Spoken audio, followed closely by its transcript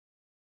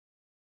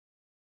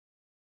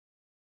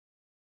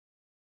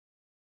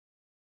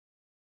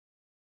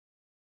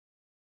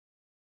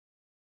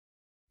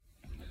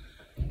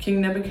King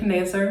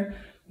Nebuchadnezzar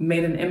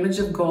made an image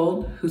of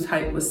gold whose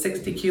height was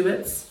 60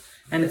 cubits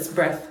and its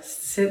breadth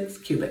 6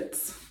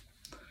 cubits.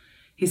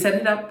 He set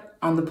it up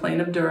on the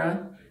plain of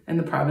Dura in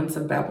the province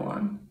of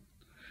Babylon.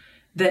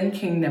 Then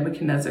King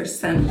Nebuchadnezzar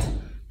sent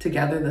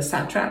together the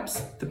satraps,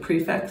 the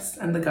prefects,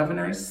 and the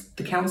governors,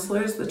 the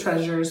counselors, the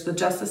treasurers, the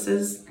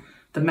justices,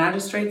 the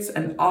magistrates,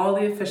 and all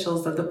the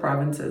officials of the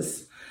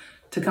provinces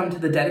to come to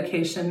the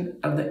dedication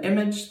of the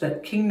image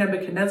that King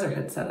Nebuchadnezzar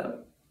had set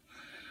up.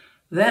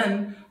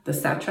 Then the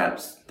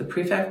satraps, the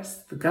prefects,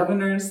 the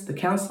governors, the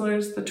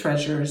counselors, the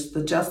treasurers,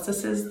 the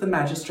justices, the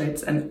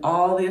magistrates, and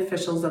all the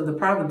officials of the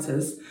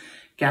provinces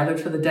gathered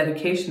for the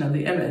dedication of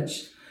the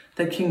image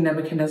that King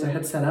Nebuchadnezzar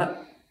had set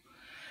up.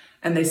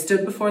 And they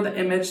stood before the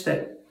image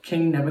that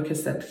King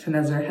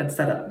Nebuchadnezzar had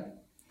set up.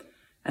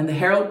 And the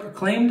herald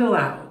proclaimed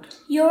aloud,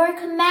 "You are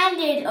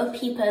commanded, O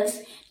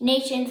peoples,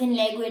 nations, and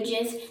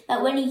languages,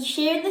 that when you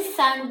hear the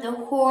sound of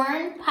the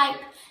horn, pipe,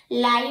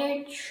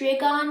 lyre,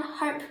 trigon,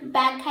 harp,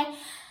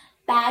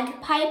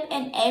 bagpipe,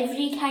 and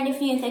every kind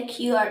of music,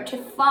 you are to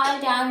fall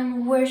down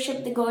and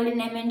worship the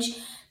golden image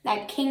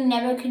that King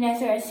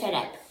Nebuchadnezzar has set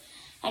up.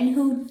 And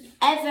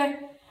whoever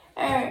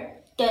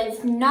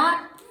does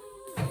not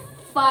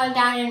fall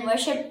down and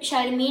worship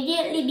shall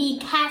immediately be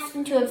cast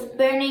into a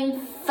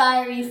burning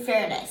fiery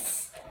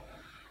furnace."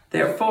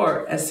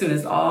 Therefore, as soon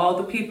as all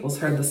the peoples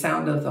heard the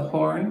sound of the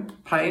horn,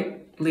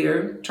 pipe,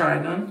 lyre,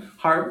 trigon,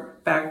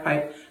 harp,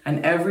 bagpipe,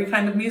 and every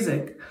kind of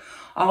music,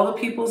 all the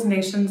peoples,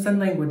 nations, and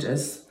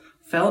languages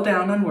fell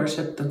down and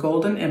worshipped the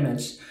golden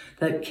image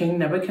that King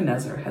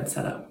Nebuchadnezzar had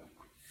set up.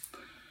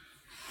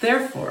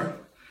 Therefore,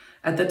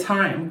 at the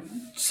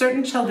time,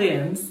 certain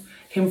Chaldeans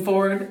came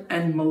forward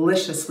and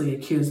maliciously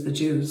accused the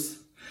Jews.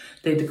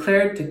 They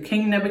declared to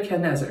King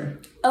Nebuchadnezzar,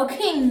 "O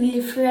king,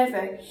 live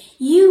forever.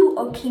 You,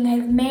 O king,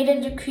 have made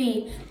a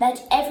decree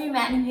that every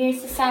man who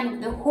hears the sound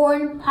of the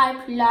horn,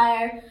 pipe,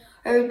 lyre,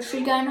 or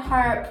trigon,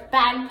 harp,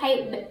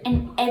 bagpipe,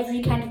 and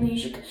every kind of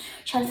music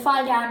shall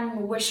fall down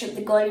and worship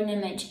the golden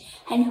image.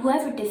 And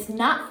whoever does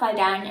not fall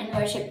down and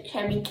worship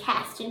shall be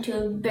cast into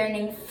a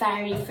burning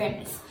fiery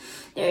furnace.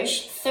 There are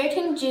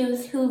certain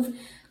Jews whom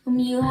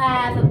you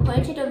have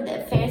appointed over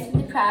the affairs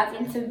of the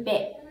province of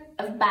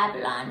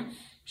Babylon,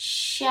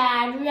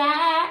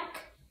 Shadrach,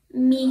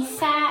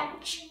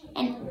 Meshach,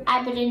 and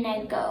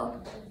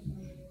Abednego.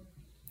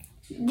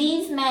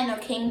 These men, O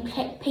king,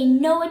 pay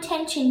no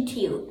attention to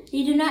you.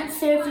 They do not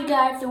serve the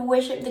gods or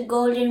worship the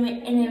golden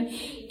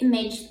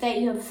image that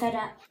you have set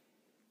up."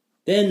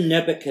 Then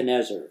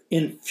Nebuchadnezzar,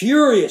 in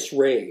furious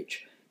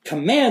rage,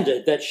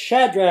 commanded that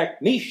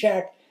Shadrach,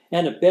 Meshach,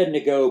 and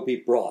Abednego be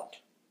brought.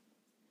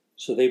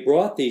 So they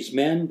brought these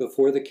men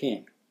before the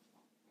king.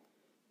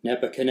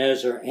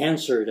 Nebuchadnezzar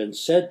answered and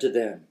said to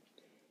them,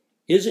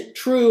 "Is it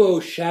true, O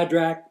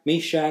Shadrach,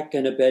 Meshach,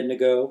 and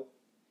Abednego,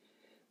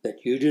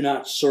 that you do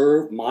not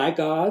serve my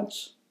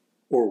gods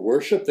or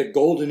worship the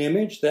golden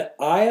image that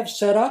I have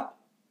set up?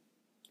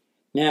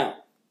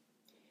 Now,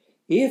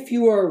 if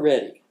you are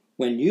ready,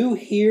 when you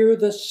hear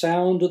the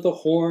sound of the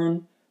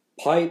horn,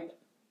 pipe,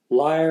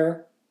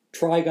 lyre,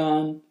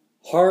 trigon,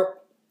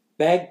 harp,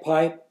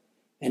 bagpipe,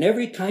 and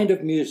every kind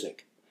of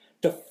music,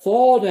 to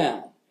fall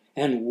down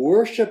and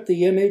worship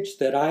the image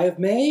that I have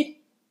made,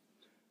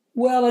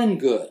 well and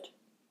good.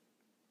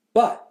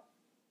 But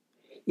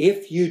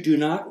if you do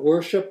not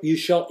worship, you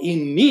shall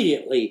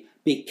immediately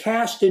be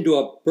cast into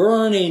a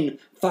burning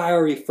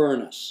fiery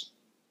furnace.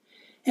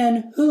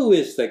 And who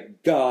is the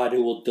God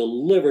who will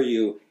deliver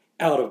you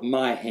out of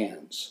my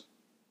hands?"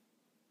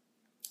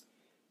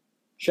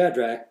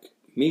 Shadrach,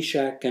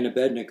 Meshach, and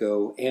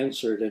Abednego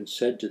answered and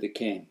said to the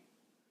king,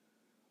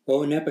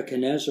 "O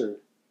Nebuchadnezzar,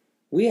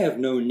 we have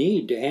no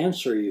need to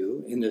answer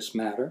you in this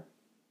matter.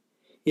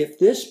 If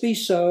this be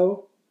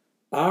so,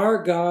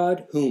 our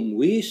God whom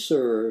we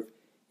serve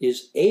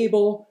is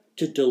able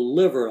to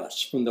deliver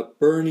us from the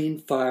burning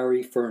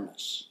fiery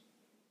furnace,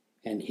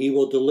 and he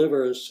will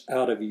deliver us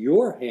out of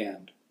your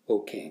hand, O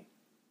king.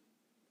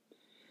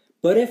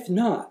 But if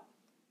not,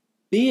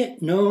 be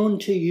it known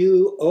to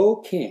you, O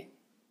king,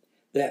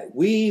 that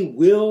we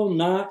will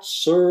not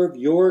serve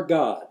your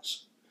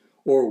gods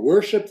or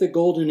worship the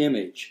golden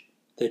image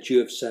that you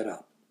have set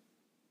up."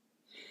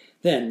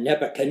 Then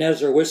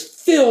Nebuchadnezzar was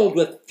filled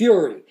with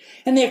fury,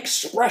 and the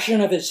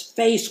expression of his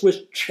face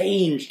was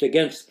changed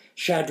against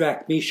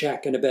Shadrach,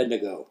 Meshach, and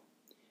Abednego.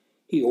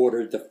 He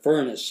ordered the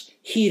furnace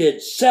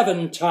heated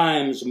 7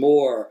 times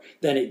more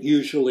than it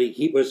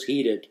usually was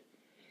heated,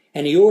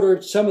 and he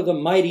ordered some of the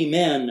mighty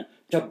men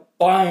to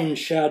bind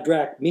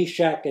Shadrach,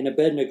 Meshach, and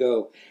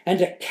Abednego, and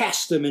to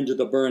cast them into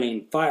the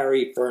burning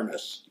fiery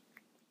furnace.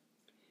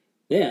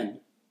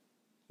 Then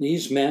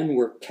these men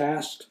were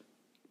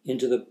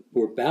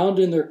bound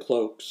in their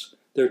cloaks,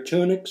 their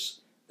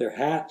tunics, their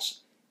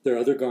hats, their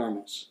other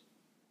garments,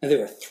 and they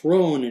were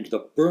thrown into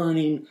the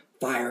burning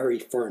fiery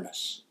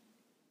furnace.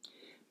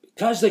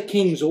 Because the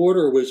king's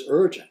order was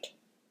urgent,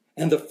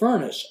 and the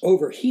furnace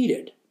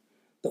overheated,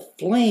 the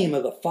flame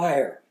of the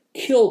fire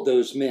killed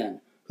those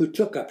men who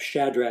took up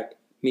Shadrach,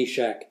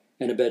 Meshach,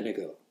 and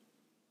Abednego.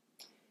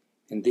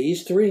 And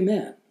these 3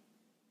 men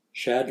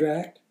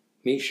Shadrach,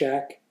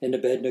 Meshach, and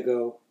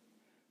Abednego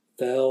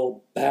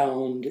fell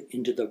bound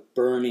into the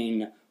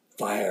burning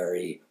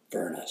fiery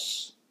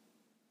furnace.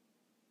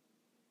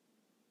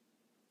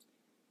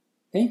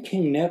 Then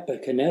King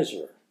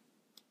Nebuchadnezzar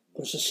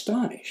was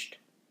astonished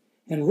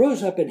and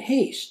rose up in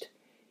haste.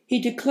 He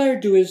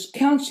declared to his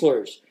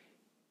counselors,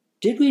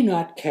 "Did we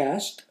not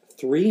cast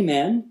 3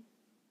 men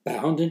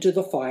bound into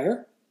the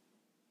fire?"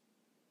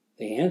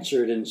 They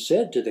answered and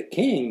said to the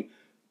king,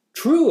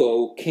 "True,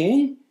 O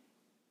king."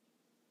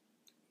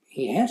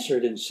 He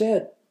answered and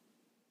said,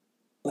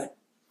 "But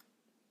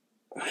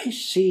I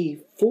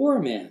see 4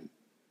 men,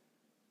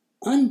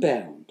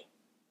 unbound,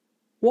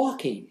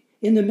 walking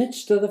in the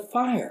midst of the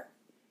fire,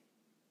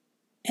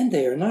 and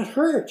they are not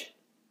hurt.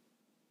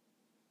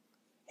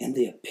 And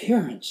the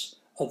appearance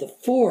of the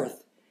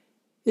 4th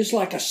is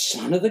like a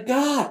son of the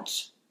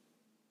gods."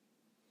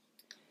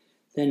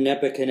 Then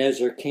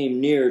Nebuchadnezzar came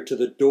near to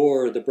the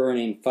door of the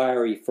burning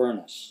fiery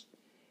furnace.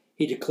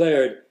 He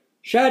declared,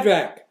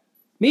 "Shadrach,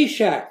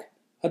 Meshach,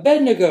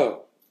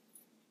 Abednego,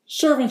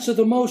 servants of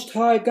the Most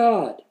High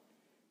God,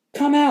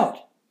 come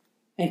out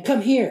and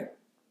come here."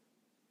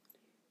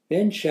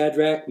 Then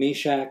Shadrach,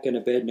 Meshach, and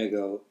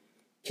Abednego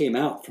came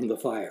out from the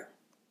fire.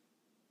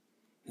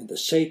 And the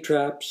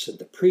satraps and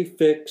the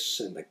prefects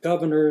and the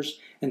governors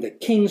and the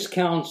king's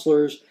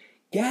counselors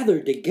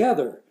gathered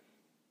together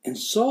and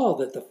saw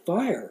that the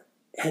fire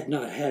had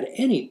not had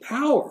any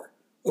power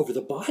over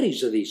the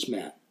bodies of these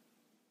men.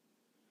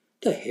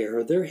 The hair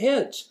of their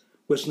heads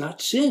was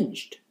not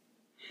singed.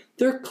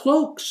 Their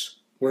cloaks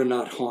were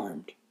not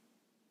harmed.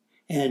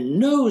 And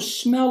no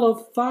smell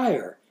of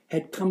fire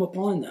had come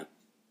upon them.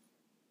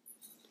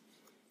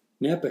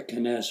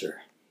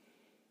 Nebuchadnezzar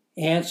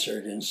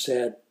answered and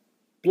said,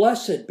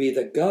 "Blessed be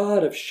the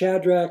God of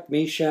Shadrach,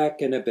 Meshach,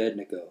 and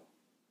Abednego,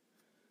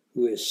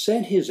 who has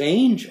sent his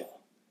angel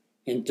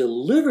and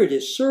delivered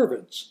his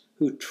servants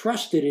who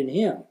trusted in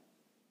him,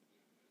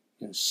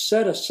 and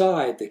set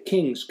aside the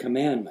king's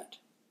commandment,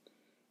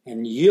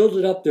 and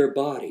yielded up their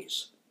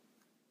bodies,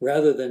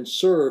 rather than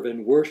serve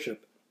and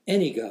worship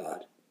any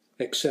god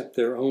except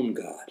their own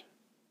God.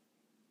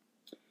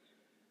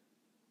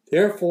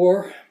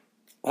 Therefore,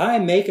 I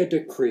make a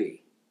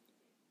decree.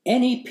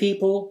 Any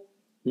people,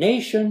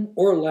 nation,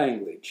 or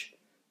language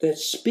that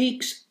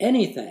speaks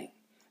anything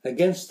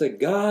against the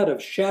God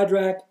of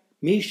Shadrach,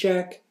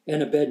 Meshach,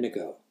 and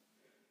Abednego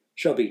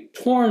shall be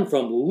torn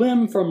from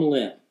limb,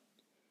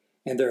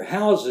 and their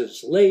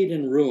houses laid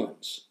in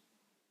ruins.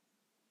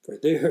 For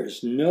there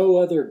is no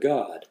other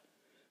God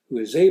who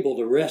is able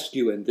to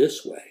rescue in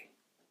this way."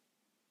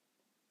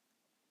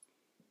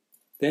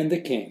 Then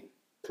the king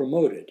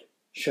promoted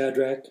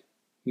Shadrach,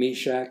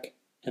 Meshach,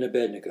 and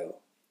Abednego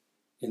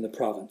in the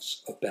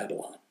province of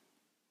Babylon.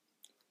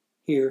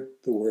 Hear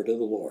the word of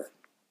the Lord.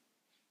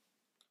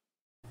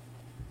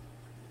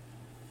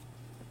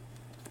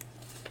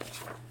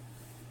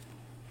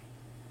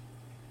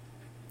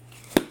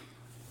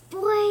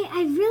 Boy,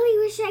 I really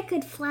wish I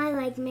could fly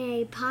like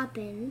Mary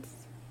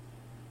Poppins.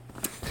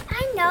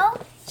 I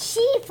know.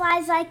 She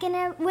flies like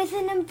with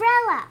an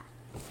umbrella.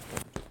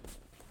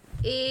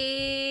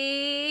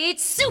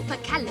 It's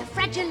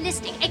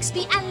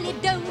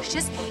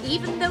supercalifragilisticexpialidocious,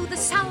 even though the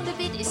sound of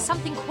it is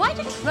something quite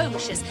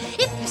atrocious.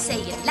 If you say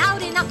it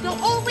loud enough, you'll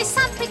always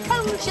sound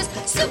precocious.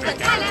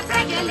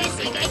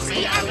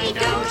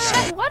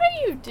 Supercalifragilisticexpialidocious. What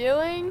are you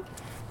doing?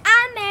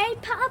 I'm Mary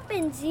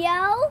Poppins,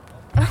 yo.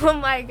 Oh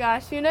my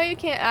gosh, you know you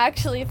can't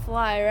actually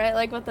fly, right?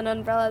 Like with an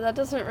umbrella, that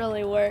doesn't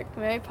really work.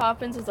 Mary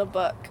Poppins is a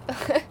book.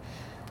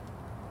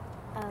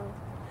 Oh.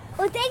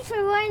 Well, thanks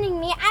for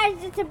warning me. I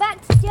was just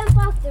about to jump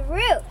off the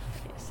roof.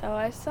 So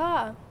I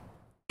saw.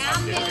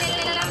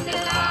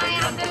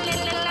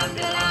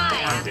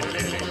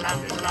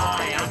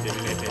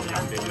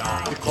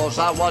 Because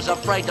I was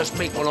afraid to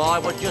speak when I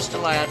was just a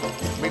lad.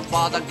 My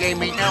father gave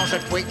me nails a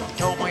tweak and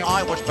told me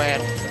I was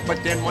bad.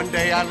 But then one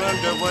day I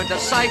learned a word that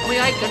saved me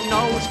aching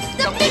nose.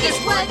 The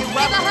biggest word you've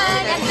ever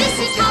heard, and this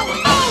is how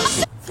it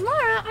goes.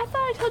 Samara, I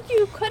thought I told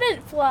you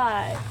couldn't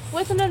fly.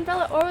 With an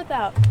umbrella or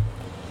without.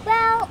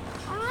 Well,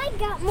 I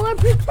got more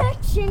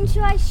protection,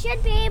 so I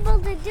should be able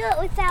to do it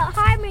without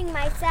harming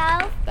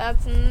myself.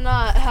 That's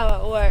not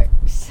how it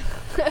works.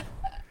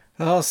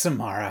 Oh,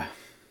 Samara.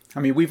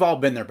 I mean, we've all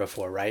been there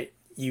before, right?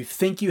 You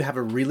think you have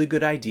a really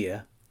good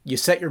idea. You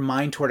set your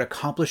mind toward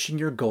accomplishing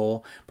your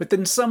goal, but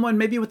then someone,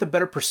 maybe with a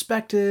better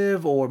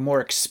perspective or more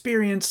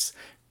experience,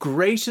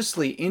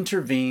 graciously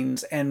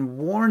intervenes and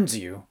warns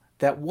you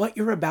that what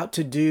you're about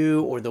to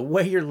do or the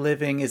way you're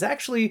living is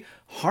actually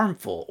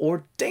harmful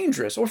or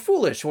dangerous or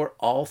foolish or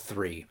all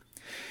three.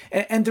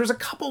 And there's a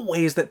couple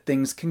ways that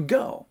things can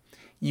go.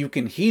 You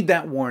can heed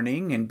that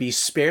warning and be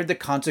spared the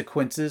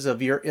consequences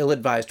of your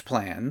ill-advised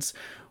plans,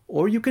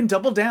 or you can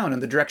double down in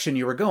the direction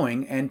you were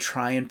going and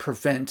try and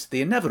prevent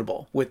the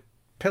inevitable with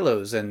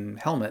pillows and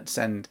helmets.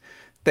 And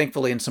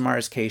thankfully, in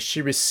Samara's case,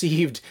 she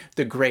received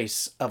the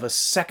grace of a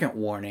second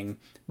warning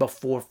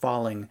before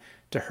falling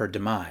to her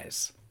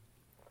demise.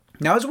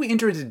 Now, as we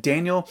enter into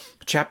Daniel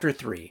chapter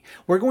 3,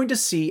 we're going to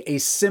see a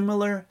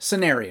similar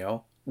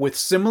scenario with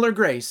similar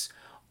grace,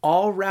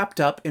 all wrapped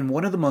up in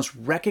one of the most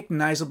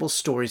recognizable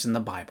stories in the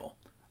Bible.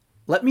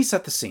 Let me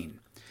set the scene.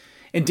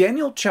 In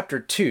Daniel chapter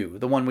 2,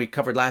 the one we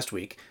covered last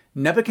week,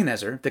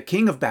 Nebuchadnezzar, the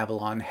king of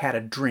Babylon, had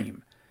a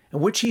dream in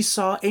which he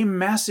saw a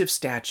massive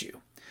statue.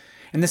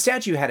 And the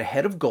statue had a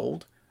head of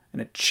gold,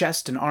 and a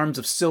chest and arms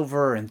of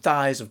silver, and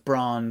thighs of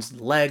bronze,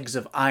 legs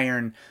of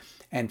iron,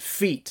 and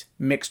feet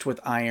mixed with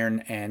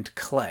iron and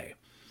clay.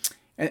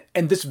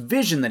 And this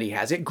vision that he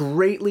has, it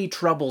greatly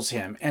troubles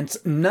him, and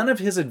none of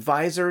his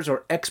advisors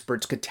or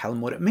experts could tell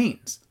him what it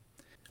means.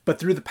 But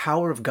through the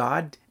power of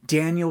God,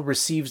 Daniel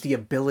receives the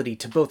ability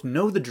to both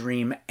know the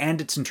dream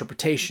and its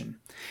interpretation.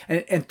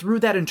 And through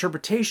that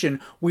interpretation,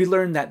 we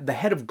learn that the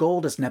head of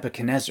gold is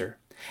Nebuchadnezzar.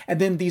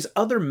 And then these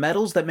other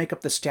metals that make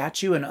up the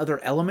statue and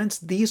other elements,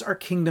 these are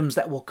kingdoms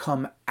that will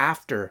come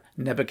after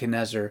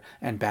Nebuchadnezzar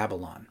and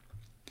Babylon.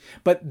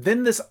 But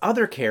then this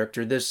other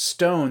character, this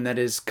stone that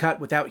is cut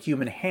without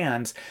human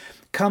hands,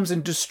 comes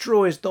and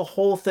destroys the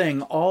whole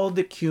thing, all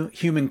the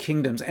human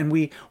kingdoms. And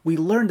we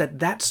learn that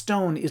that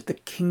stone is the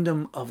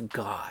kingdom of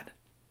God.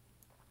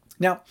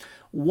 Now,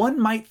 one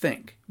might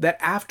think that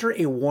after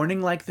a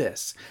warning like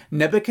this,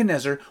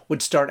 Nebuchadnezzar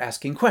would start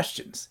asking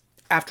questions.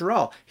 After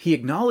all, he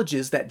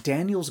acknowledges that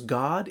Daniel's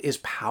God is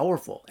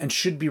powerful and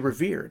should be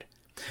revered.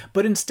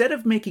 But instead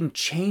of making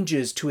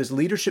changes to his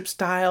leadership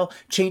style,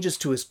 changes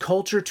to his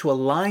culture to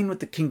align with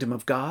the kingdom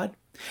of God,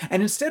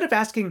 and instead of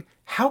asking,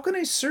 how can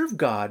I serve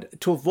God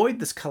to avoid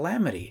this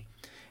calamity,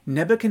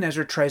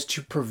 Nebuchadnezzar tries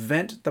to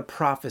prevent the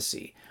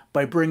prophecy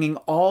by bringing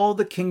all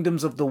the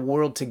kingdoms of the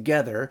world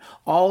together,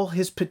 all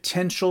his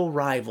potential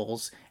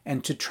rivals,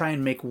 and to try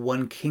and make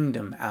one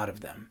kingdom out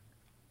of them.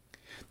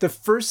 The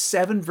first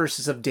 7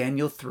 verses of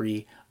Daniel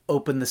 3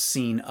 open the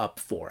scene up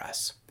for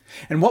us.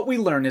 And what we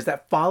learn is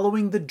that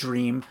following the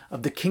dream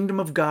of the kingdom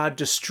of God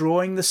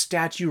destroying the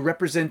statue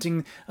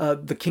representing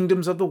the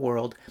kingdoms of the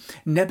world,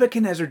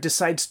 Nebuchadnezzar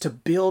decides to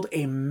build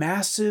a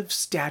massive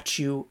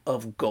statue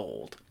of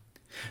gold.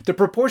 The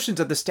proportions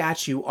of the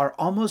statue are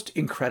almost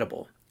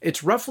incredible.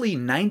 It's roughly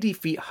 90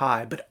 feet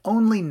high, but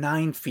only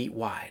 9 feet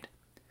wide.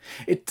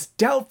 It's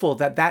doubtful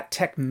that that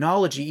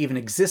technology even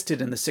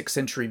existed in the 6th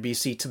century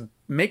BC to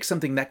make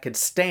something that could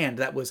stand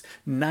that was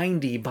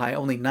 90 by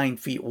only 9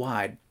 feet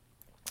wide.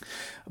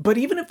 But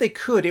even if they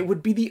could, it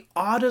would be the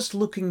oddest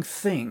looking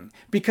thing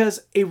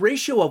because a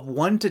ratio of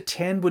 1 to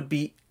 10 would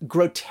be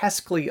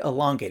grotesquely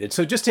elongated.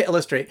 So just to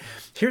illustrate,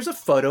 here's a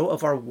photo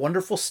of our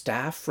wonderful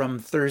staff from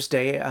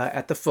Thursday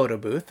at the photo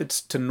booth. It's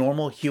to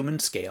normal human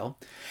scale.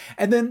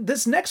 And then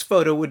this next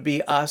photo would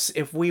be us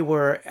if we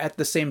were at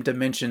the same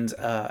dimensions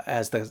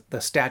as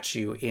the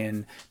statue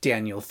in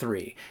Daniel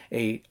 3,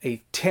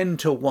 a 10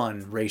 to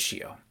 1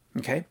 ratio.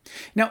 Okay.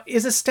 Now,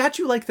 is a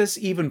statue like this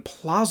even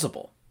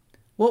plausible?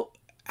 Well,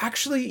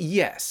 actually,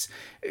 yes.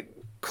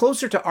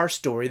 Closer to our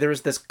story, there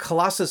is this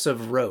Colossus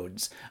of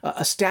Rhodes,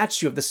 a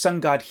statue of the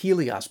sun god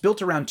Helios,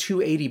 built around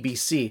 280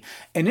 BC,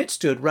 and it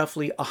stood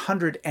roughly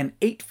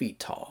 108 feet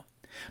tall.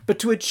 But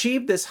to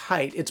achieve this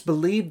height, it's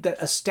believed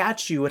that a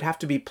statue would have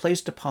to be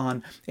placed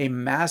upon a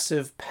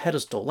massive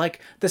pedestal,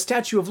 like the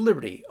Statue of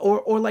Liberty,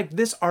 or like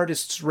this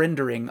artist's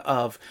rendering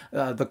of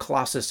the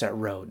Colossus at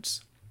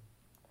Rhodes.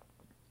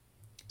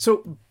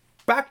 So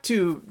back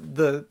to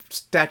the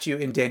statue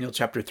in Daniel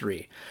chapter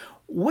 3.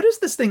 What is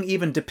this thing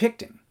even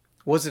depicting?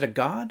 Was it a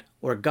god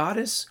or a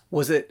goddess?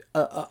 Was it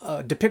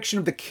a depiction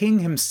of the king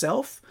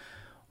himself?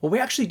 Well, we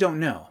actually don't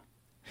know.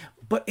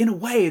 But in a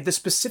way, the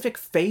specific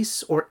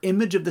face or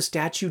image of the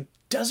statue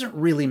doesn't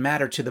really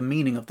matter to the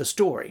meaning of the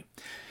story.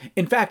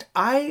 In fact,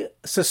 I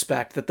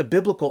suspect that the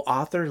biblical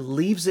author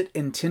leaves it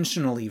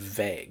intentionally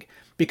vague,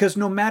 because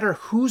no matter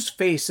whose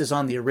face is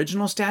on the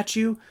original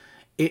statue,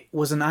 it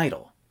was an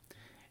idol.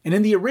 And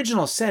in the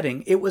original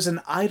setting, it was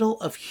an idol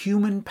of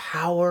human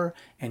power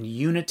and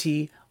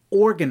unity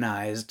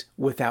organized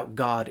without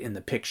God in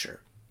the picture.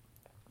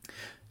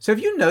 So have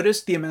you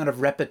noticed the amount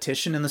of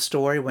repetition in the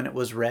story when it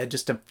was read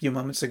just a few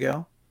moments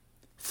ago?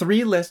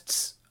 3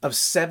 lists of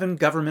 7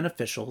 government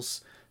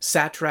officials,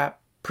 satrap,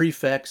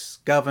 prefects,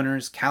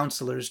 governors,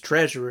 counselors,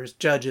 treasurers,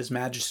 judges,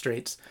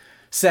 magistrates,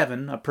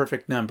 7, a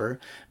perfect number,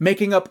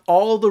 making up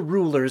all the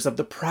rulers of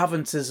the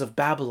provinces of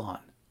Babylon.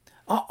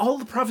 All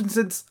the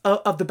provinces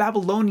of the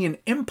Babylonian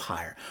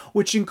Empire,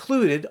 which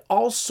included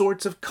all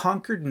sorts of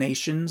conquered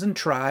nations and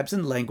tribes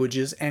and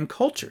languages and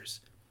cultures.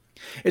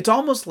 It's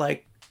almost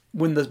like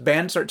when the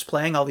band starts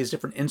playing all these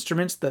different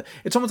instruments,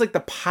 it's almost like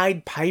the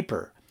Pied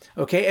Piper,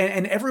 okay?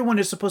 And everyone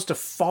is supposed to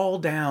fall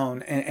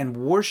down and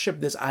worship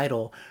this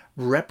idol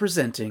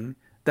representing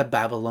the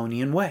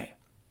Babylonian way.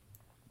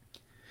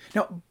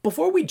 Now,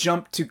 before we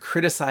jump to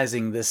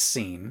criticizing this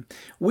scene,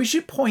 we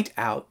should point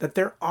out that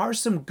there are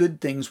some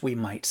good things we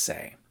might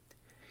say.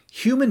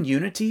 Human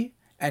unity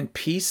and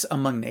peace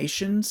among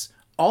nations,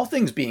 all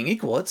things being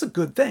equal, it's a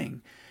good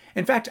thing.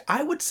 In fact,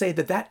 I would say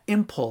that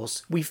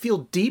impulse we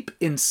feel deep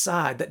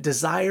inside that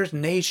desires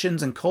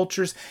nations and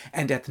cultures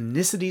and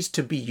ethnicities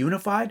to be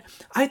unified,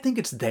 I think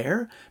it's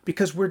there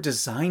because we're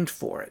designed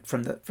for it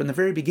from the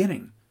very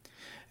beginning.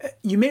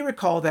 You may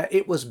recall that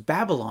it was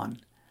Babylon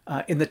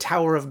in the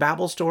Tower of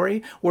Babel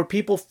story, where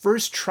people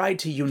first tried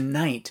to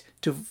unite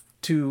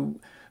to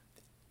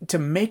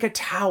make a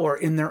tower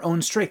in their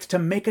own strength, to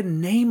make a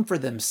name for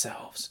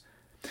themselves.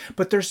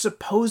 But their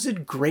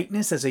supposed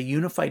greatness as a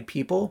unified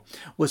people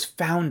was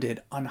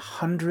founded on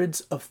hundreds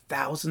of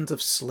thousands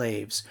of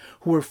slaves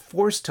who were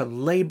forced to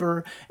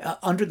labor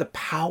under the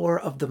power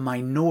of the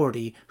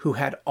minority who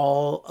had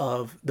all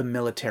of the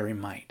military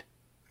might.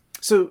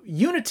 So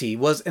unity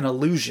was an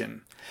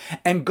illusion,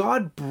 and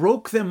God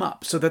broke them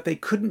up so that they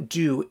couldn't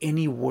do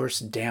any worse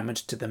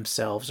damage to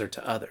themselves or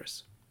to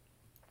others.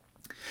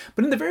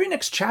 But in the very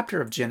next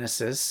chapter of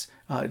Genesis,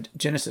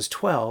 Genesis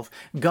 12,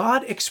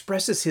 God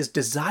expresses his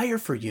desire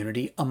for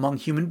unity among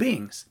human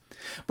beings.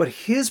 But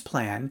his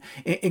plan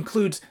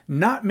includes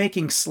not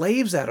making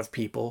slaves out of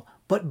people,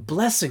 but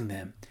blessing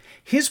them.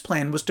 His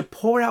plan was to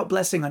pour out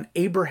blessing on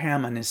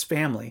Abraham and his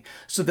family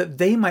so that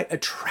they might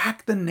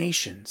attract the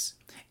nations.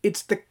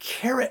 It's the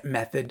carrot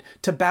method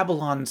to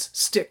Babylon's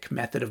stick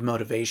method of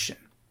motivation.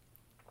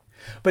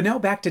 But now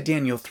back to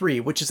Daniel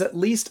 3, which is at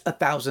least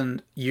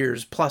 1,000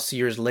 years plus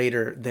years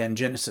later than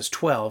Genesis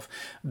 12.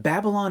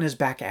 Babylon is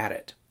back at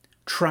it,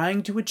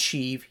 trying to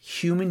achieve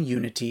human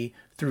unity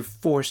through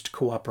forced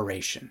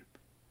cooperation.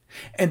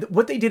 And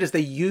what they did is they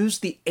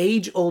used the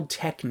age-old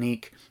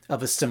technique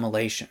of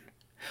assimilation.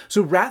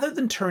 So rather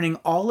than turning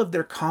all of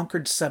their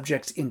conquered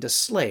subjects into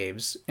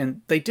slaves,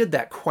 and they did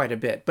that quite a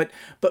bit, but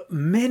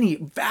many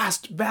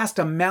vast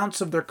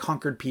amounts of their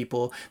conquered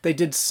people, they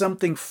did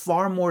something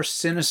far more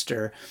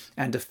sinister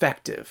and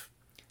effective.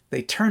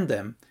 They turned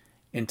them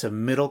into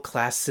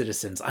middle-class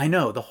citizens. I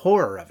know, the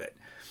horror of it.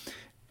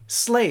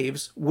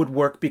 Slaves would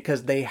work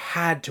because they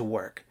had to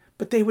work,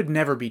 but they would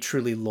never be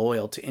truly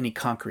loyal to any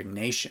conquering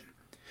nation.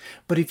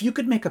 But if you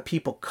could make a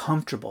people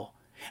comfortable,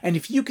 and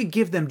if you could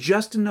give them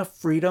just enough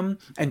freedom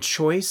and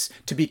choice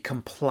to be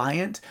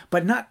compliant,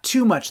 but not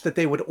too much that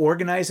they would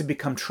organize and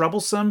become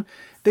troublesome,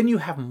 then you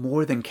have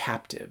more than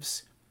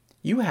captives.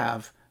 You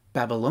have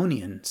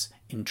Babylonians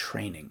in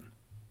training.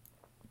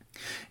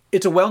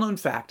 It's a well-known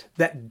fact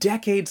that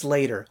decades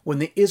later, when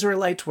the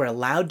Israelites were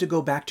allowed to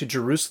go back to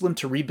Jerusalem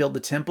to rebuild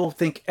the temple,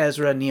 think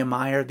Ezra,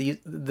 Nehemiah,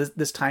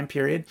 this time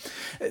period,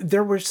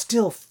 there were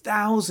still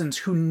thousands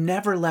who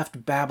never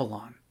left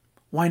Babylon.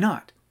 Why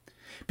not?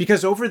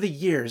 Because over the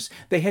years,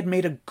 they had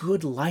made a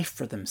good life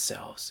for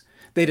themselves.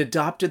 They'd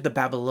adopted the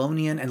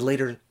Babylonian and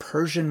later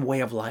Persian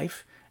way of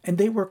life, and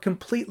they were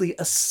completely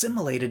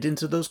assimilated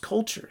into those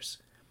cultures.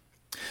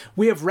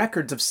 We have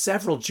records of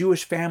several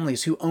Jewish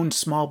families who owned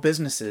small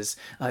businesses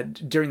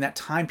during that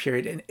time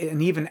period,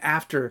 and even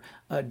after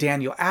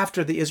Daniel,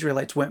 after the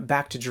Israelites went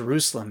back to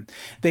Jerusalem.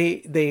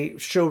 They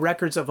show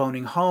records of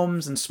owning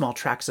homes and small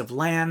tracts of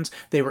lands.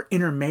 They were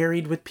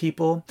intermarried with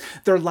people.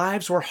 Their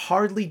lives were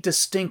hardly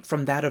distinct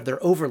from that of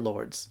their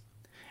overlords.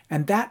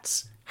 And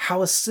that's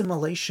how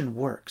assimilation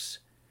works.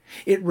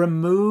 It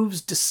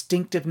removes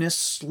distinctiveness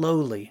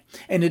slowly,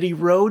 and it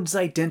erodes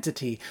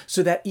identity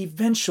so that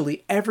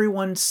eventually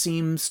everyone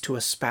seems to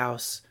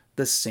espouse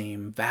the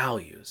same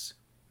values.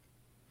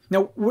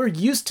 Now, we're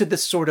used to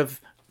this sort of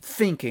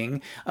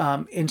thinking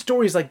in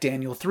stories like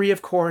Daniel 3,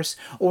 of course,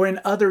 or in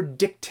other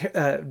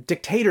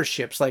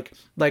dictatorships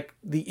like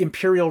the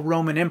Imperial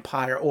Roman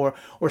Empire or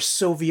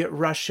Soviet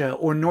Russia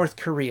or North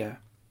Korea.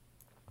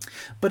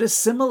 But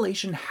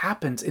assimilation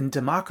happens in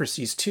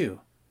democracies too.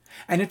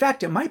 And in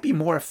fact, it might be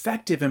more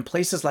effective in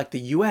places like the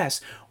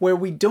US, where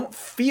we don't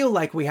feel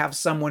like we have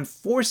someone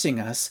forcing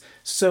us,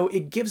 so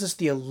it gives us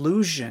the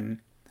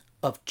illusion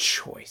of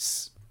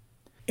choice.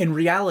 In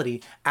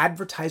reality,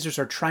 advertisers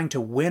are trying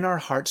to win our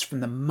hearts from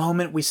the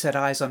moment we set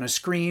eyes on a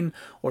screen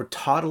or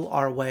toddle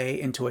our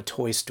way into a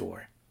toy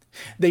store.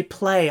 They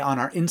play on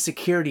our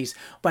insecurities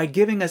by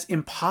giving us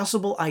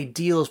impossible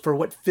ideals for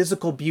what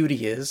physical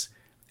beauty is,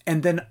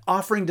 and then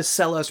offering to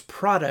sell us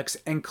products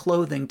and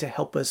clothing to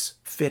help us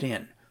fit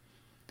in.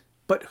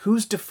 But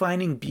who's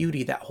defining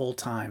beauty that whole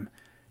time?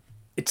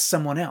 It's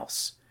someone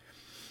else.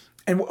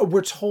 And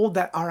we're told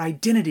that our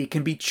identity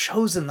can be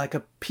chosen like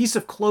a piece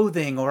of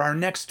clothing or our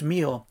next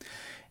meal.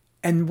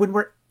 And when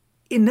we're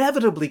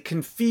inevitably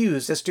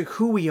confused as to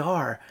who we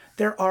are,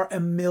 there are a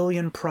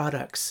million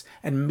products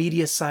and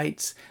media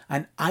sites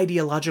and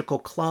ideological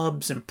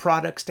clubs and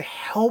products to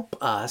help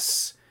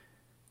us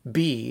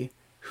be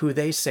who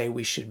they say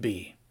we should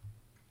be.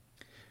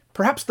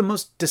 Perhaps the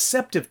most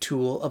deceptive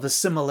tool of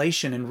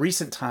assimilation in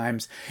recent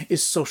times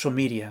is social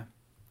media.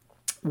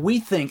 We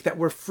think that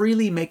we're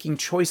freely making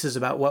choices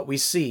about what we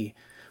see,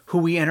 who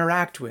we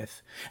interact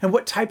with, and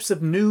what types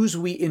of news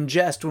we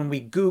ingest when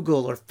we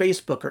Google or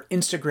Facebook or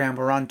Instagram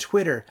or on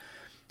Twitter.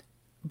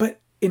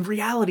 But in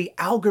reality,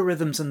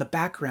 algorithms in the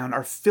background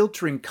are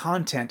filtering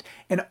content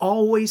and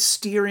always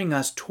steering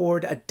us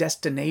toward a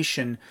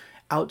destination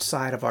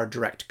outside of our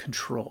direct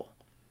control.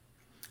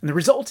 And the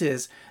result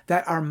is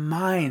that our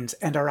minds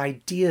and our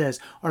ideas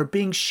are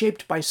being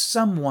shaped by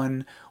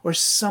someone or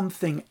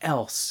something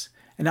else.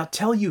 And I'll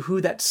tell you who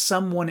that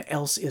someone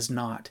else is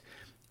not.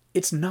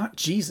 It's not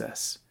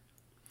Jesus.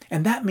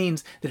 And that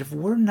means that if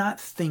we're not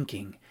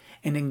thinking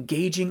and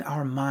engaging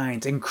our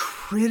minds and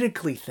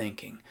critically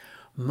thinking,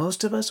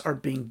 most of us are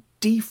being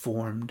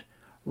deformed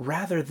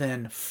rather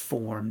than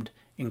formed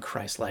in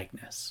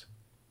Christ-likeness.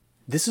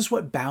 This is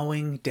what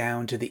bowing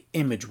down to the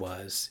image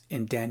was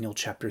in Daniel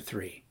chapter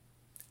 3.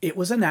 It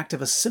was an act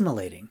of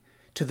assimilating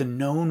to the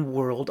known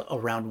world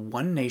around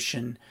one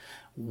nation,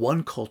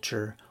 one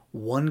culture,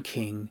 one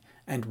king,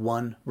 and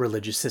one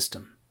religious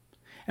system.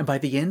 And by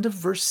the end of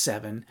verse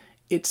 7,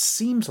 it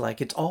seems like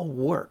it's all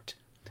worked.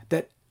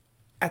 That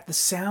at the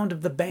sound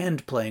of the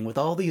band playing with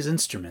all these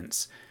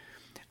instruments,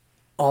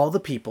 all the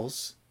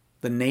peoples,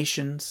 the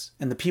nations,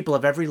 and the people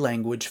of every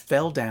language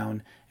fell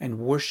down and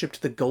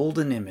worshipped the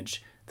golden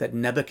image that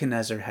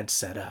Nebuchadnezzar had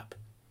set up.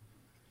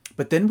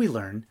 But then we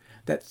learn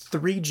that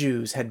 3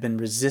 Jews had been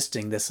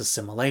resisting this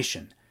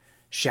assimilation: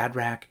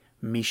 Shadrach,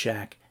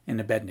 Meshach, and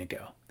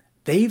Abednego.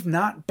 They've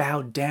not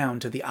bowed down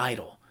to the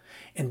idol,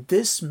 and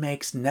this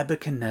makes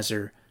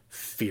Nebuchadnezzar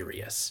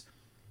furious.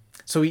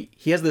 So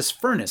he has this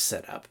furnace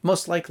set up.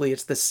 Most likely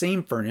it's the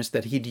same furnace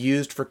that he'd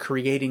used for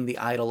creating the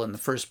idol in the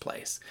first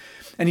place.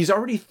 And he's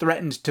already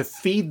threatened to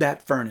feed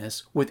that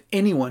furnace with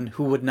anyone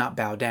who would not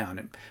bow down.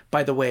 And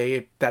by the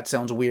way, that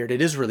sounds weird.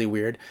 It is really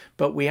weird,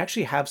 but we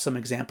actually have some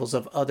examples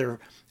of other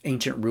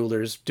ancient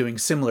rulers doing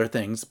similar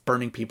things,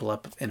 burning people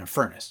up in a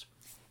furnace.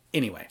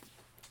 Anyway,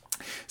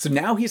 so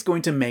now he's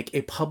going to make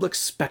a public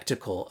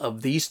spectacle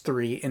of these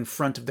 3 in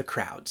front of the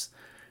crowds.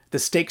 The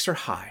stakes are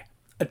high.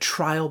 A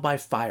trial by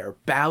fire,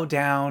 bow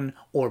down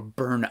or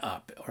burn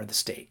up are the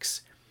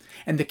stakes.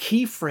 And the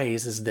key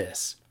phrase is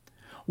this: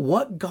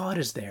 what God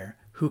is there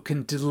who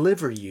can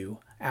deliver you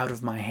out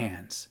of my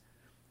hands?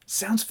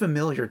 Sounds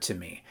familiar to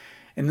me.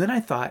 And then I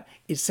thought,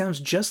 it sounds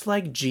just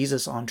like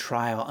Jesus on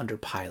trial under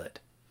Pilate.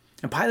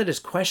 And Pilate is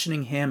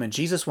questioning him and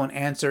Jesus won't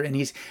answer. And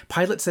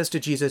Pilate says to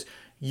Jesus,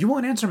 "You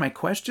won't answer my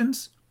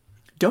questions?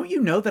 Don't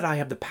you know that I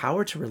have the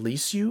power to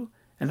release you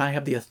and I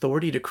have the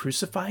authority to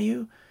crucify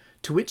you?"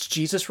 To which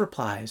Jesus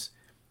replies,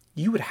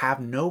 "You would have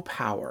no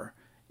power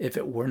if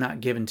it were not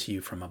given to you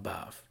from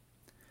above."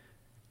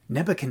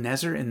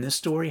 Nebuchadnezzar in this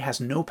story has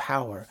no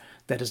power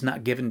that is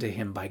not given to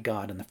him by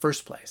God in the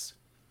first place.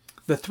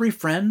 The 3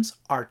 friends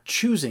are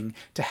choosing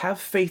to have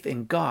faith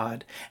in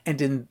God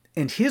and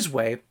in his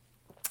way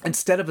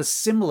instead of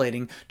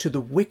assimilating to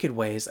the wicked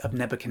ways of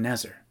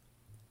Nebuchadnezzar.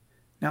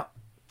 Now,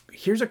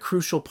 here's a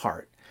crucial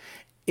part.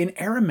 In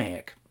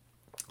Aramaic,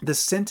 the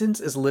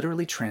sentence is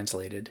literally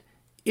translated,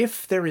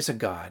 "If there is a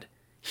God,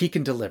 he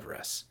can deliver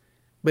us.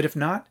 But if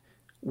not,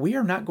 we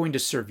are not going to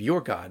serve your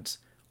gods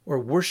or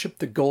worship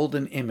the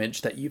golden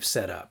image that you've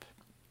set up."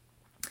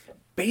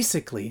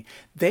 Basically,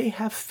 they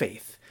have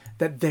faith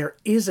that there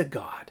is a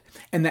God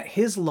and that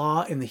his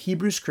law in the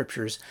Hebrew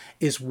scriptures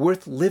is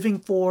worth living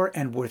for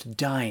and worth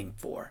dying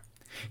for.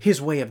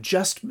 His way of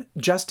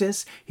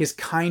justice, his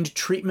kind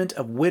treatment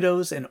of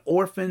widows and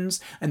orphans,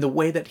 and the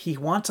way that he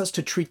wants us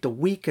to treat the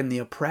weak and the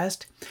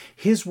oppressed,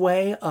 his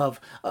way of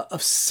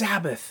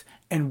Sabbath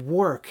and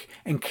work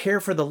and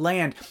care for the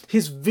land,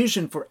 his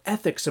vision for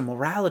ethics and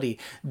morality,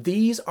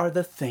 these are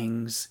the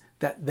things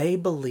that they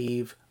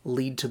believe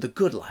lead to the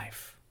good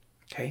life.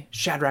 Okay?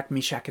 Shadrach,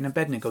 Meshach, and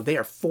Abednego, they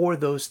are for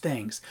those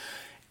things.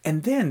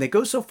 And then they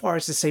go so far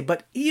as to say,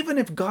 but even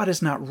if God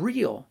is not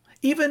real,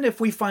 even if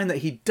we find that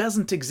he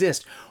doesn't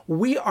exist,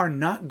 we are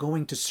not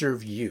going to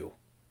serve you.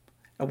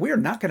 We are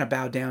not going to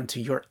bow down to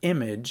your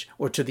image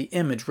or to the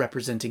image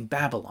representing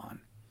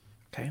Babylon.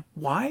 Okay,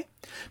 why?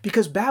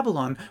 Because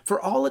Babylon,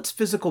 for all its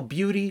physical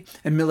beauty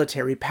and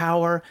military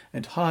power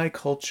and high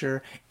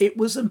culture, it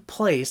was a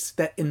place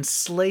that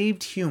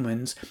enslaved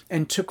humans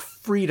and took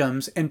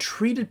freedoms and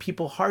treated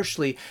people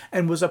harshly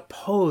and was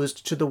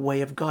opposed to the way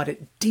of God.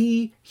 It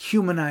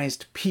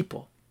dehumanized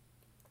people.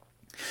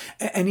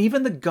 And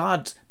even the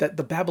gods that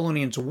the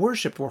Babylonians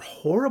worshipped were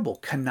horrible,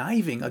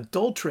 conniving,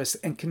 adulterous,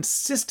 and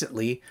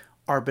consistently,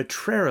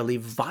 arbitrarily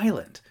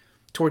violent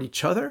toward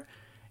each other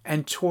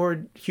and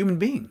toward human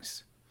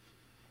beings.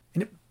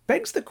 And it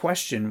begs the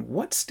question,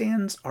 what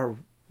stands are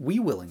we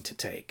willing to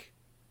take?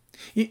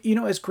 You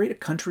know, as great a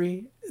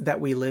country that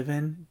we live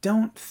in,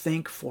 don't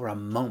think for a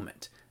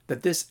moment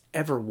that this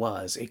ever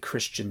was a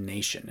Christian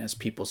nation, as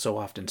people so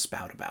often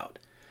spout about.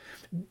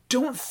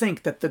 Don't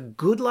think that the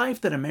good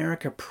life that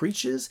America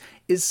preaches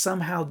is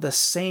somehow the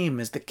same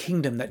as the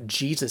kingdom that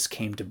Jesus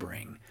came to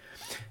bring.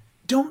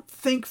 Don't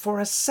think for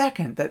a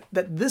second that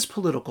this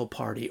political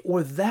party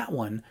or that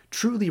one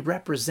truly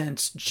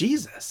represents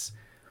Jesus.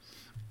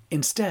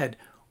 Instead,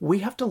 we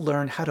have to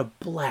learn how to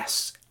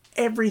bless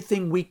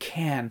everything we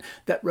can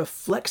that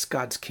reflects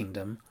God's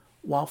kingdom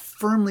while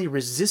firmly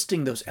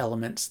resisting those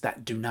elements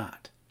that do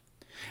not.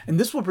 And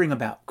this will bring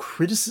about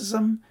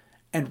criticism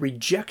and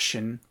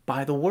rejection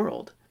by the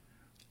world.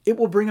 It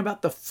will bring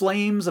about the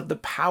flames of the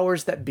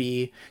powers that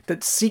be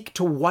that seek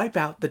to wipe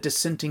out the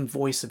dissenting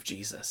voice of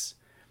Jesus.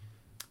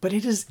 But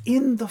it is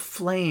in the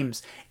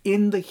flames,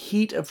 in the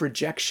heat of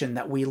rejection,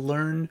 that we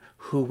learn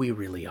who we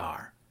really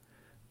are.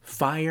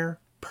 Fire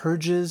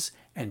purges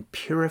and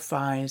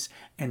purifies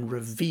and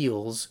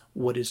reveals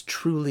what is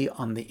truly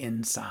on the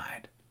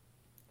inside.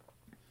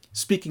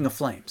 Speaking of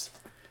flames,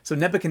 So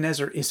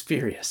Nebuchadnezzar is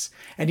furious,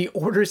 and he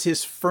orders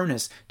his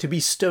furnace to be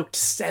stoked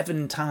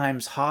 7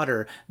 times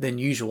hotter than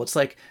usual. It's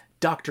like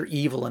Dr.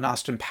 Evil in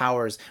Austin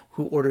Powers,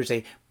 who orders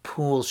a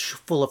pool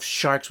full of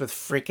sharks with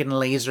freaking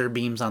laser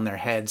beams on their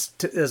heads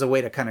as a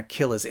way to kind of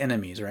kill his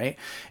enemies, right?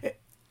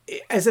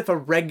 As if a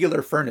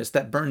regular furnace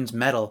that burns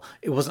metal,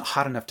 it wasn't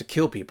hot enough to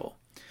kill people.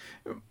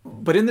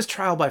 But in this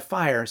trial by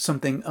fire,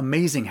 something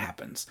amazing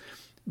happens.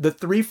 The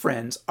 3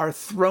 friends are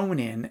thrown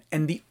in,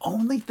 and the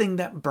only thing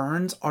that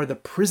burns are the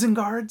prison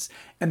guards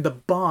and the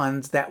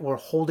bonds that were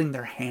holding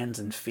their hands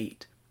and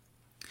feet.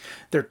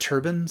 Their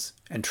turbans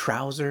and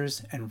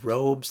trousers and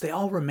robes, they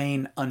all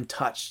remain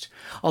untouched,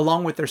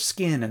 along with their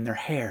skin and their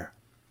hair.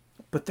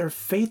 But their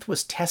faith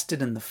was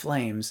tested in the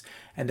flames,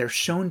 and they're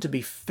shown to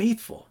be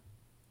faithful.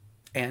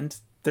 And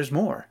there's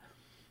more.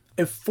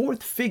 A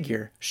 4th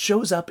figure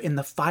shows up in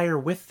the fire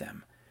with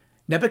them.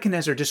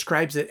 Nebuchadnezzar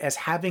describes it as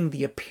having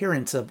the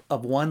appearance of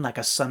one like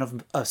a son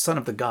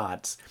of the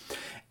gods.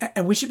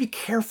 And we should be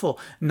careful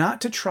not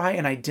to try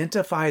and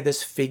identify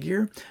this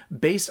figure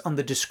based on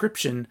the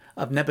description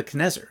of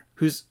Nebuchadnezzar,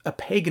 who's a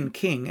pagan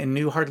king and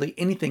knew hardly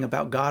anything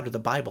about God or the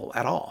Bible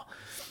at all.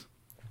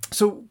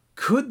 So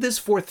could this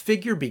 4th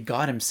figure be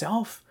God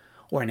himself,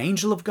 or an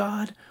angel of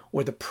God,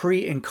 or the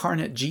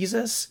pre-incarnate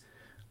Jesus?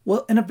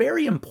 Well, in a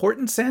very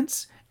important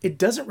sense, it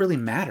doesn't really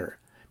matter,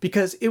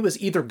 because it was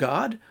either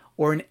God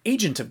or an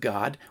agent of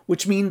God,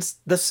 which means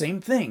the same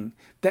thing,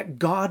 that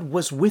God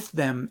was with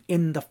them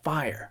in the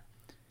fire.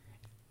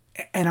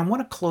 And I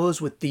want to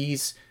close with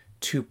these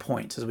 2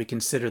 points as we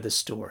consider this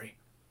story.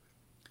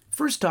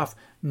 First off,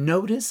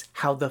 notice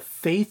how the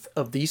faith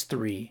of these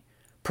 3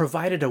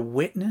 provided a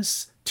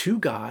witness to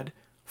God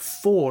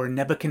for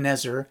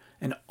Nebuchadnezzar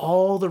and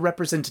all the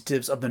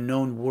representatives of the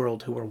known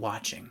world who were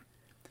watching.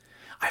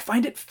 I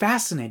find it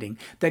fascinating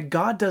that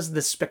God does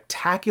this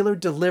spectacular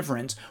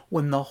deliverance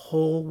when the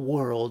whole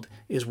world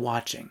is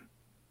watching.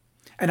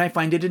 And I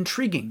find it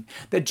intriguing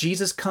that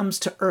Jesus comes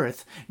to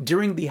earth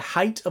during the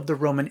height of the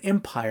Roman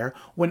Empire,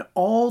 when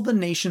all the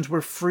nations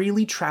were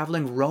freely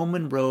traveling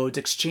Roman roads,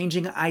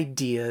 exchanging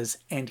ideas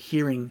and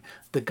hearing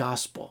the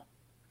gospel.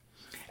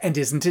 And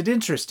isn't it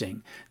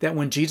interesting that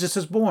when Jesus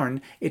is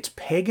born, it's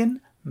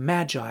pagan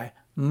magi,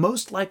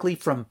 most likely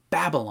from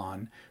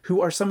Babylon,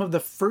 who are some of the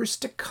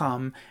first to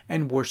come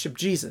and worship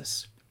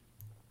Jesus?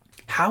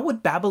 How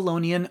would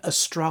Babylonian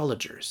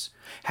astrologers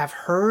have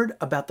heard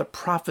about the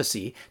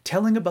prophecy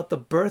telling about the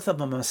birth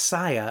of a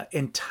Messiah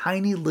in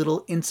tiny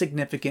little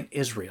insignificant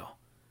Israel?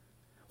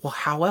 Well,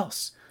 how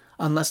else?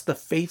 Unless the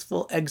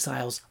faithful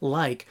exiles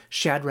like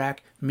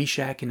Shadrach,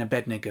 Meshach, and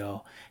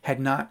Abednego had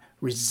not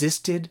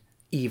resisted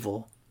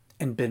evil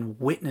and been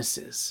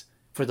witnesses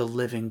for the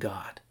living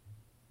God.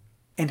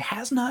 And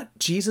has not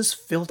Jesus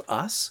filled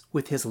us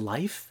with his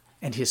life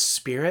and his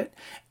Spirit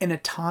in a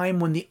time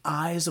when the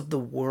eyes of the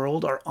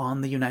world are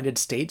on the United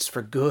States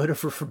for good or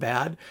for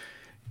bad?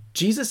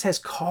 Jesus has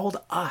called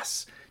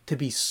us to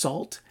be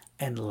salt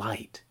and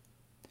light.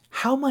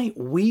 How might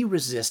we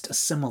resist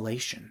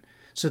assimilation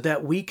so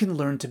that we can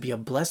learn to be a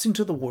blessing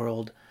to the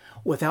world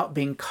without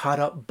being caught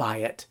up by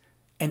it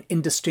and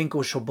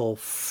indistinguishable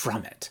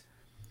from it?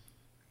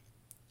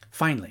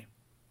 Finally,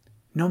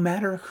 no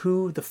matter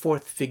who the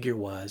 4th figure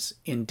was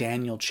in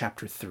Daniel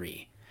chapter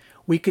 3,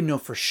 we can know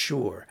for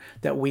sure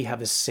that we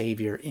have a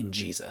Savior in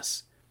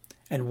Jesus.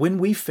 And when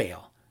we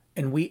fail,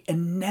 and we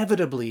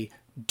inevitably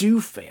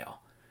do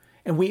fail,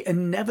 and we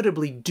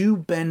inevitably do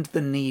bend the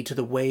knee to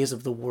the ways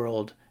of the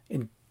world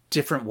in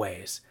different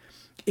ways,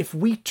 if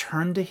we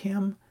turn to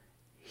him,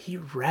 he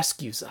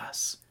rescues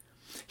us.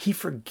 He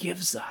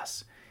forgives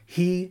us.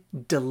 He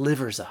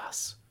delivers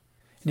us.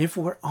 And if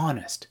we're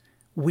honest,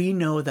 we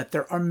know that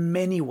there are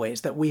many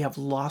ways that we have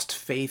lost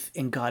faith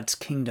in God's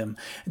kingdom.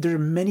 There are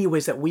many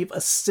ways that we've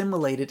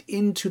assimilated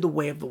into the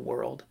way of the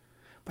world.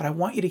 But I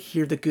want you to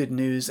hear the good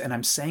news, and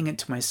I'm saying it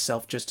to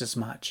myself just as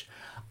much.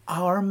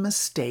 Our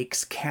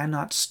mistakes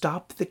cannot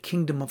stop the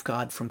kingdom of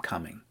God from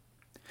coming.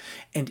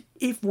 And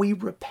if we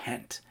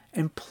repent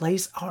and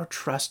place our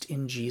trust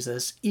in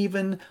Jesus,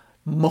 even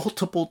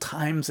multiple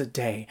times a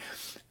day,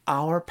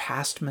 our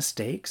past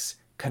mistakes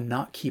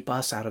cannot keep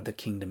us out of the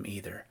kingdom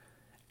either.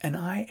 And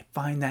I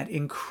find that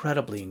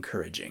incredibly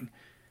encouraging,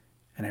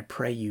 and I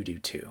pray you do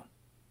too.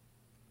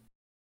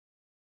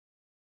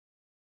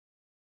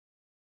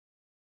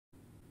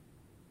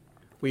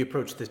 We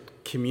approach the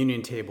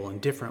communion table in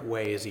different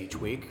ways each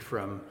week,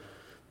 from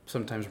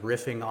sometimes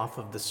riffing off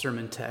of the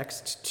sermon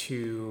text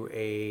to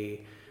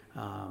a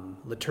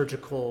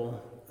liturgical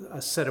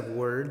set of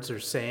words or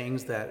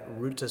sayings that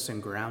roots us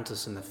and grounds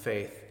us in the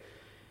faith.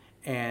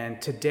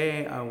 And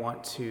today I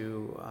want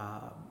to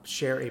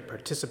share a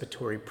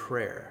participatory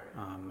prayer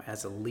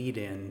as a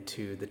lead-in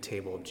to the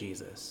table of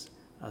Jesus.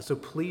 So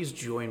please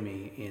join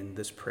me in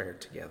this prayer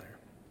together.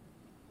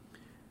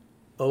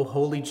 O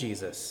holy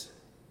Jesus,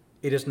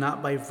 it is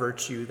not by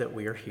virtue that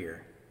we are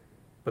here,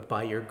 but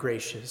by your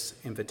gracious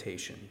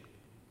invitation.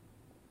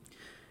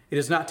 It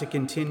is not to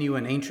continue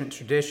an ancient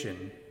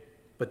tradition,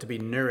 but to be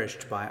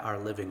nourished by our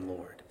living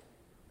Lord.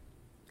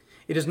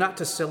 It is not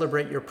to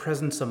celebrate your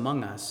presence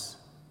among us,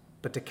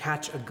 but to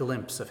catch a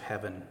glimpse of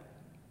heaven.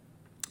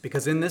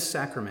 Because in this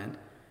sacrament,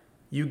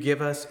 you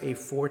give us a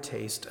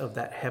foretaste of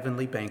that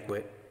heavenly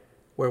banquet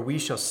where we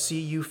shall see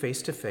you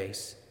face to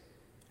face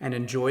and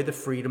enjoy the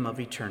freedom of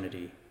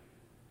eternity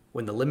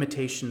when the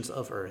limitations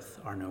of earth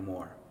are no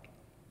more.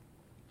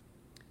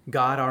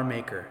 God, our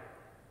Maker,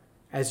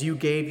 as you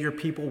gave your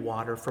people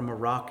water from a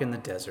rock in the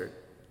desert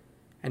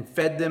and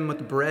fed them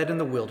with bread in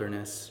the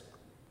wilderness,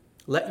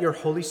 let your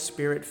Holy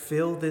Spirit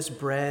fill this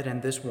bread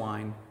and this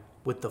wine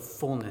with the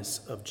fullness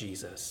of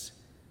Jesus,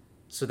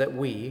 so that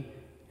we,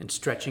 in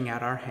stretching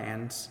out our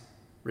hands,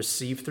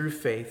 receive through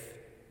faith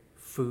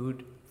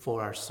food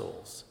for our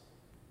souls.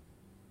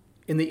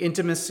 In the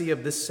intimacy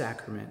of this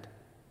sacrament,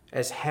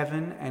 as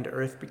heaven and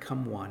earth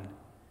become one,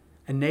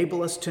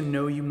 enable us to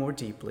know you more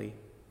deeply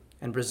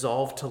and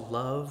resolve to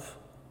love,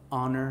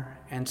 honor,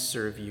 and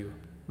serve you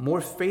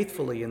more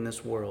faithfully in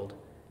this world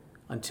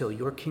until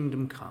your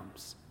kingdom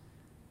comes.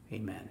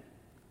 Amen.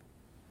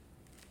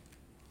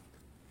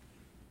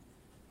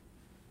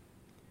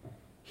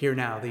 Hear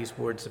now these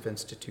words of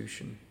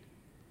institution.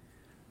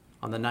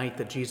 On the night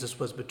that Jesus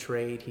was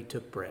betrayed, he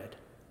took bread,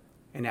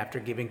 and after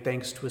giving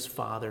thanks to his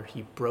Father,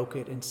 he broke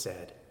it and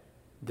said,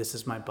 "This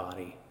is my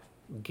body,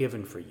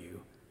 given for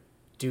you.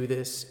 Do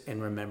this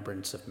in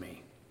remembrance of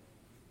me."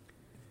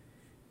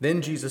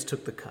 Then Jesus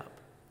took the cup,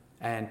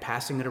 and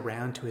passing it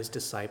around to his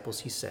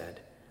disciples, he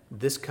said,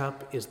 "This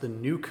cup is the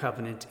new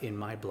covenant in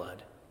my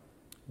blood.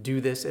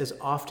 Do this as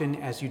often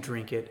as you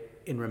drink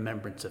it in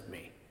remembrance of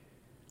me.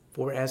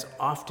 For as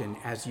often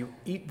as you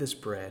eat this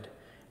bread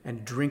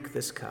and drink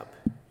this cup,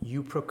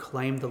 you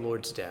proclaim the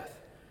Lord's death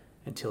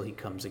until he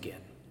comes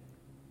again."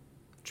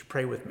 Would you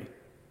pray with me?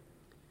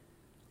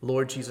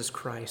 Lord Jesus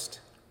Christ,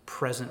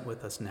 present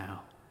with us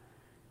now,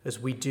 as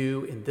we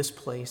do in this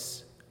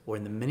place or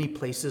in the many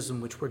places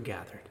in which we're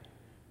gathered,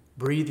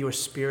 breathe your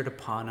Spirit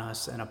upon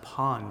us and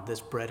upon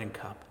this bread and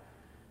cup,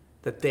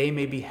 that they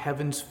may be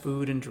heaven's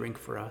food and drink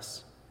for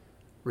us,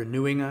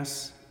 renewing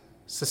us,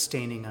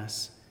 sustaining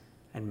us,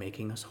 and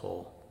making us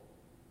whole.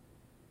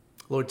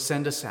 Lord,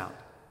 send us out,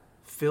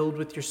 filled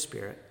with your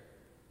Spirit,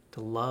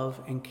 to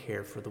love and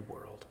care for the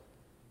world.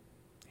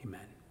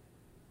 Amen.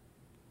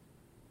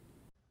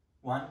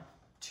 1,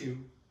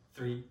 2,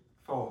 3,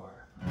 4.